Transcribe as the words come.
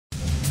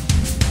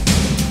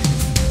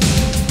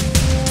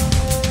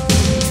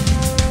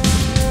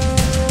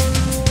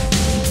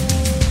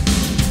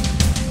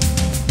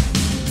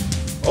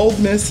Ole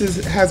Miss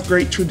has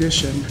great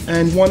tradition,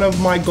 and one of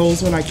my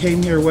goals when I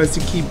came here was to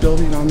keep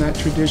building on that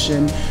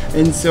tradition,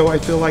 and so I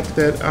feel like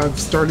that I've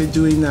started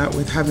doing that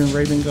with having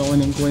Raven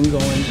going and Gwen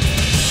going.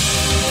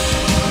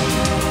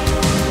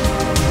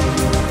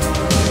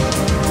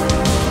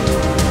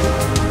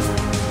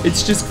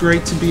 It's just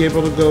great to be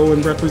able to go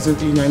and represent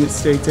the United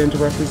States and to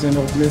represent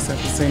Ole Miss at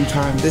the same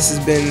time. This has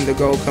been the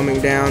goal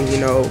coming down. You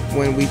know,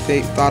 when we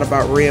thought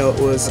about Rio, it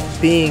was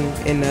being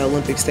in the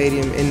Olympic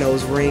Stadium in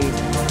those rings.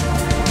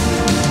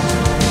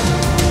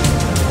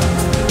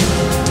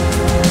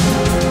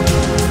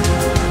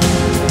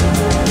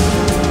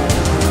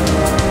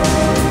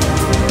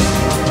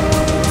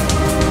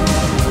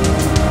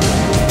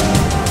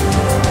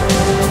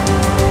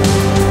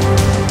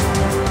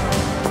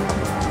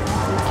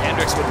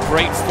 With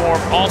great form,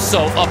 also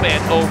up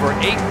and over,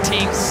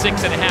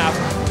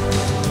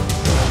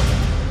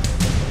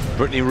 18.6.5.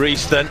 Brittany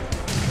Reese then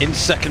in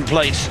second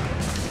place.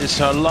 It's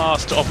her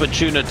last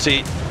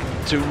opportunity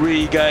to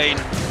regain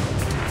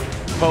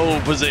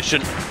pole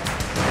position.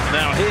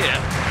 Now here,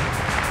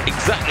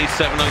 exactly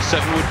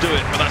 7:07 would do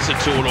it, but that's a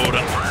tall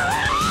order.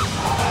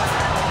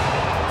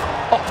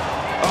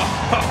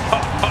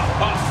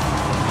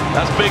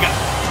 That's bigger.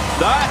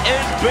 That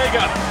is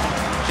bigger.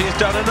 She's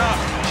done enough.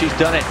 She's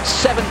done it.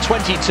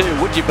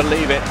 7:22, would you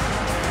believe it?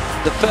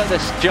 The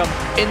furthest jump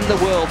in the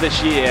world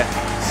this year.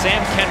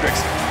 Sam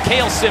Kendricks,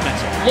 Cale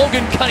Simmons,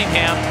 Logan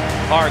Cunningham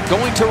are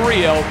going to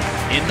Rio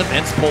in the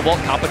men's pole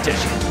vault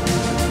competition.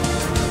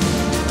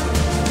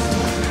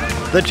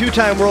 The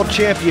two-time world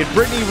champion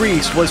Brittany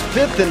Reese was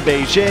 5th in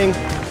Beijing.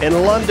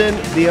 In London,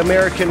 the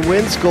American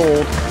wins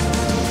gold.